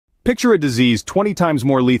Picture a disease 20 times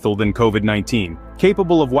more lethal than COVID-19,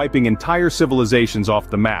 capable of wiping entire civilizations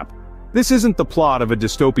off the map. This isn't the plot of a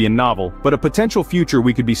dystopian novel, but a potential future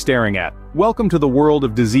we could be staring at. Welcome to the world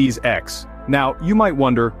of Disease X. Now, you might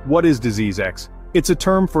wonder, what is Disease X? It's a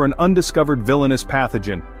term for an undiscovered villainous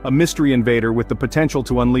pathogen, a mystery invader with the potential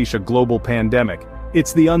to unleash a global pandemic.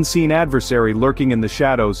 It's the unseen adversary lurking in the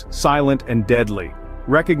shadows, silent and deadly.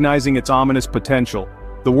 Recognizing its ominous potential,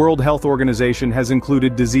 the World Health Organization has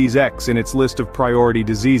included Disease X in its list of priority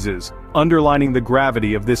diseases, underlining the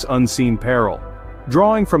gravity of this unseen peril.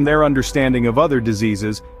 Drawing from their understanding of other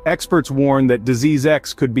diseases, experts warn that Disease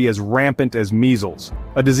X could be as rampant as measles,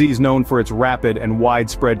 a disease known for its rapid and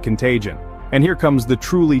widespread contagion. And here comes the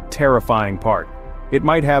truly terrifying part. It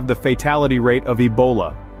might have the fatality rate of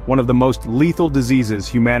Ebola, one of the most lethal diseases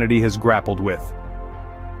humanity has grappled with.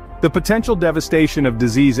 The potential devastation of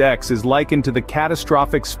Disease X is likened to the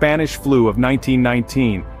catastrophic Spanish flu of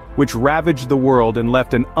 1919, which ravaged the world and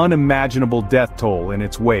left an unimaginable death toll in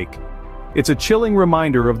its wake. It's a chilling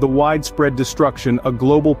reminder of the widespread destruction a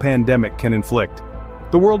global pandemic can inflict.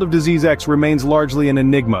 The world of Disease X remains largely an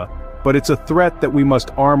enigma, but it's a threat that we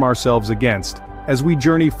must arm ourselves against. As we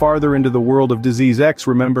journey farther into the world of Disease X,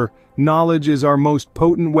 remember, knowledge is our most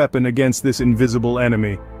potent weapon against this invisible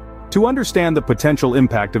enemy. To understand the potential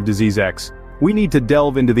impact of Disease X, we need to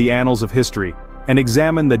delve into the annals of history and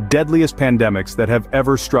examine the deadliest pandemics that have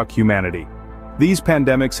ever struck humanity. These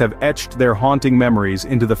pandemics have etched their haunting memories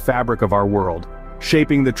into the fabric of our world,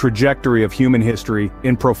 shaping the trajectory of human history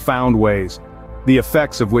in profound ways, the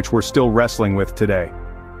effects of which we're still wrestling with today.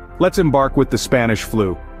 Let's embark with the Spanish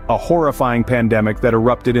flu, a horrifying pandemic that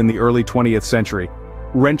erupted in the early 20th century,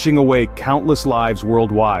 wrenching away countless lives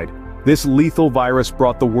worldwide. This lethal virus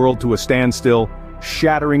brought the world to a standstill,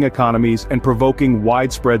 shattering economies and provoking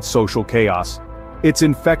widespread social chaos. Its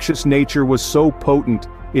infectious nature was so potent,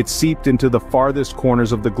 it seeped into the farthest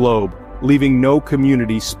corners of the globe, leaving no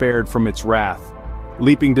community spared from its wrath.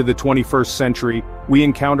 Leaping to the 21st century, we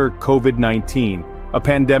encounter COVID-19, a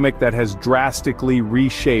pandemic that has drastically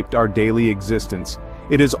reshaped our daily existence.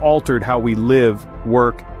 It has altered how we live,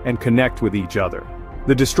 work, and connect with each other.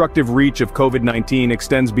 The destructive reach of COVID-19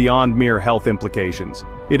 extends beyond mere health implications.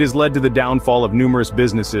 It has led to the downfall of numerous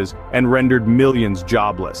businesses and rendered millions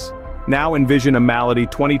jobless. Now envision a malady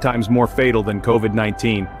 20 times more fatal than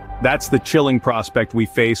COVID-19. That's the chilling prospect we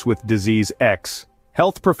face with Disease X.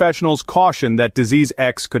 Health professionals caution that Disease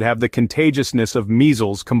X could have the contagiousness of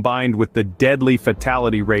measles combined with the deadly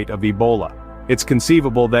fatality rate of Ebola. It's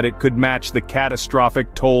conceivable that it could match the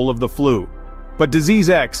catastrophic toll of the flu. But Disease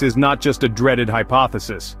X is not just a dreaded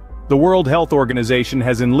hypothesis. The World Health Organization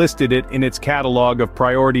has enlisted it in its catalog of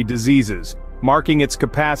priority diseases, marking its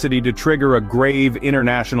capacity to trigger a grave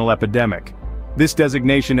international epidemic. This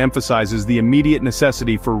designation emphasizes the immediate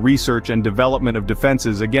necessity for research and development of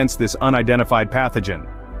defenses against this unidentified pathogen.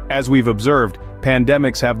 As we've observed,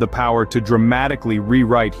 pandemics have the power to dramatically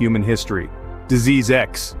rewrite human history. Disease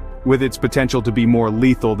X, with its potential to be more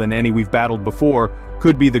lethal than any we've battled before,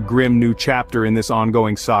 could be the grim new chapter in this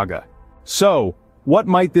ongoing saga. So, what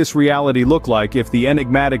might this reality look like if the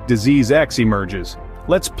enigmatic Disease X emerges?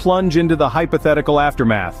 Let's plunge into the hypothetical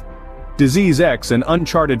aftermath. Disease X, an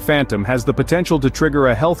uncharted phantom, has the potential to trigger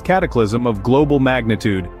a health cataclysm of global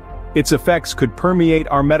magnitude. Its effects could permeate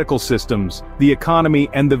our medical systems, the economy,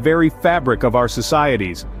 and the very fabric of our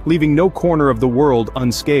societies, leaving no corner of the world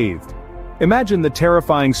unscathed. Imagine the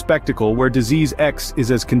terrifying spectacle where Disease X is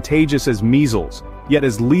as contagious as measles, yet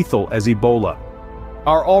as lethal as Ebola.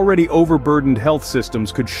 Our already overburdened health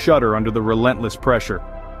systems could shudder under the relentless pressure.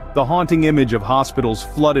 The haunting image of hospitals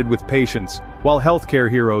flooded with patients, while healthcare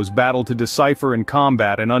heroes battle to decipher and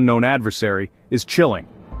combat an unknown adversary, is chilling.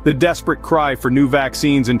 The desperate cry for new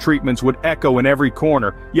vaccines and treatments would echo in every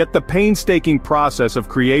corner, yet the painstaking process of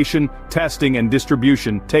creation, testing, and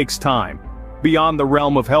distribution takes time. Beyond the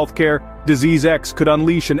realm of healthcare, Disease X could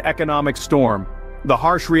unleash an economic storm. The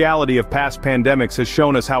harsh reality of past pandemics has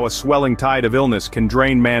shown us how a swelling tide of illness can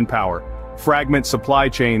drain manpower, fragment supply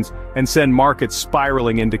chains, and send markets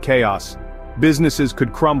spiraling into chaos. Businesses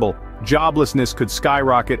could crumble, joblessness could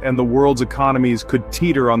skyrocket, and the world's economies could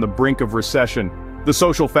teeter on the brink of recession. The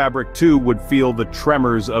social fabric, too, would feel the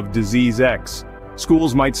tremors of Disease X.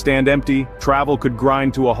 Schools might stand empty, travel could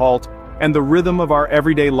grind to a halt, and the rhythm of our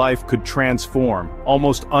everyday life could transform,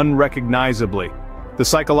 almost unrecognizably. The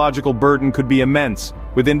psychological burden could be immense,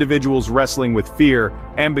 with individuals wrestling with fear,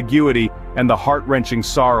 ambiguity, and the heart-wrenching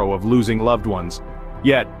sorrow of losing loved ones.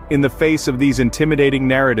 Yet, in the face of these intimidating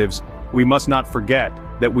narratives, we must not forget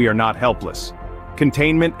that we are not helpless.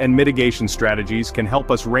 Containment and mitigation strategies can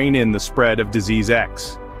help us rein in the spread of Disease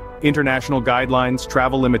X. International guidelines,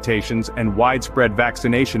 travel limitations, and widespread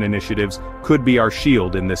vaccination initiatives could be our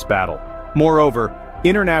shield in this battle. Moreover,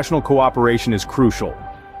 international cooperation is crucial.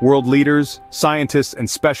 World leaders, scientists, and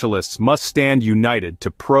specialists must stand united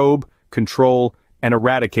to probe, control, and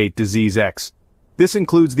eradicate Disease X. This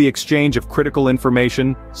includes the exchange of critical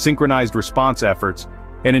information, synchronized response efforts,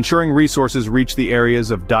 and ensuring resources reach the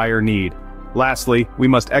areas of dire need. Lastly, we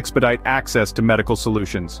must expedite access to medical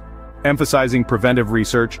solutions, emphasizing preventive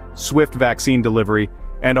research, swift vaccine delivery,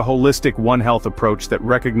 and a holistic One Health approach that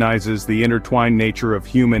recognizes the intertwined nature of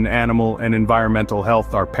human, animal, and environmental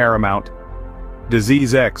health are paramount.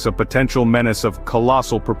 Disease X, a potential menace of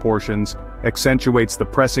colossal proportions, accentuates the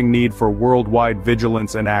pressing need for worldwide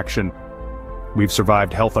vigilance and action. We've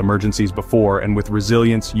survived health emergencies before, and with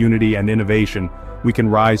resilience, unity, and innovation, we can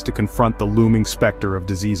rise to confront the looming specter of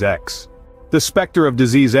Disease X. The specter of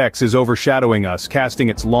Disease X is overshadowing us, casting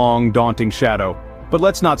its long, daunting shadow. But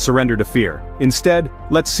let's not surrender to fear. Instead,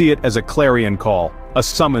 let's see it as a clarion call, a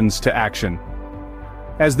summons to action.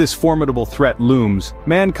 As this formidable threat looms,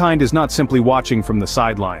 mankind is not simply watching from the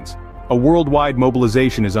sidelines. A worldwide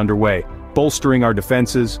mobilization is underway, bolstering our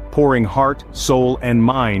defenses, pouring heart, soul, and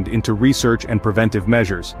mind into research and preventive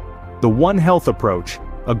measures. The One Health approach,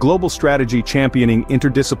 a global strategy championing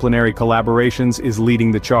interdisciplinary collaborations, is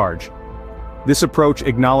leading the charge. This approach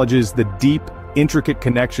acknowledges the deep, intricate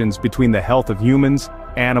connections between the health of humans,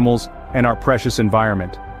 animals, and our precious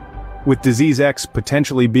environment. With Disease X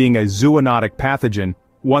potentially being a zoonotic pathogen,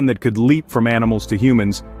 one that could leap from animals to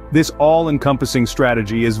humans, this all-encompassing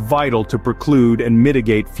strategy is vital to preclude and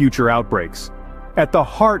mitigate future outbreaks. At the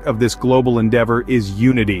heart of this global endeavor is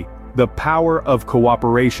unity, the power of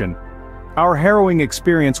cooperation. Our harrowing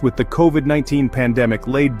experience with the COVID-19 pandemic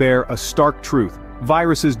laid bare a stark truth.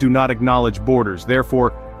 Viruses do not acknowledge borders,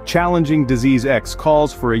 therefore, challenging Disease X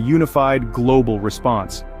calls for a unified global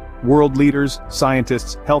response. World leaders,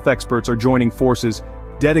 scientists, health experts are joining forces,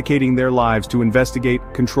 dedicating their lives to investigate,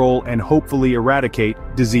 control, and hopefully eradicate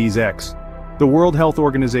Disease X. The World Health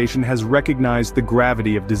Organization has recognized the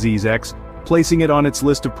gravity of Disease X, placing it on its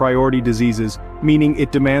list of priority diseases, meaning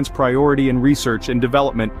it demands priority in research and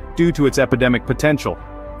development due to its epidemic potential.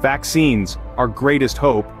 Vaccines, our greatest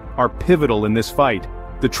hope, are pivotal in this fight.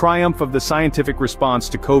 The triumph of the scientific response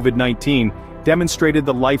to COVID-19 demonstrated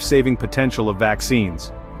the life-saving potential of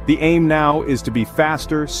vaccines. The aim now is to be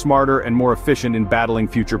faster, smarter, and more efficient in battling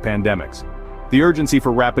future pandemics. The urgency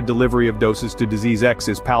for rapid delivery of doses to Disease X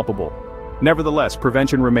is palpable. Nevertheless,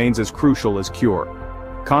 prevention remains as crucial as cure.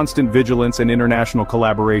 Constant vigilance and international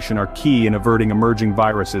collaboration are key in averting emerging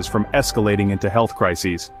viruses from escalating into health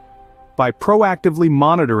crises. By proactively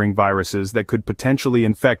monitoring viruses that could potentially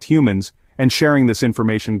infect humans and sharing this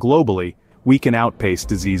information globally, we can outpace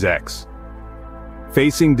Disease X.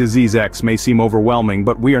 Facing Disease X may seem overwhelming,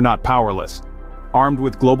 but we are not powerless. Armed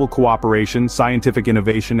with global cooperation, scientific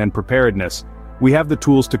innovation, and preparedness, we have the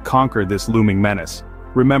tools to conquer this looming menace.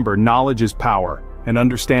 Remember, knowledge is power, and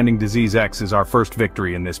understanding Disease X is our first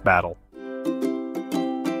victory in this battle.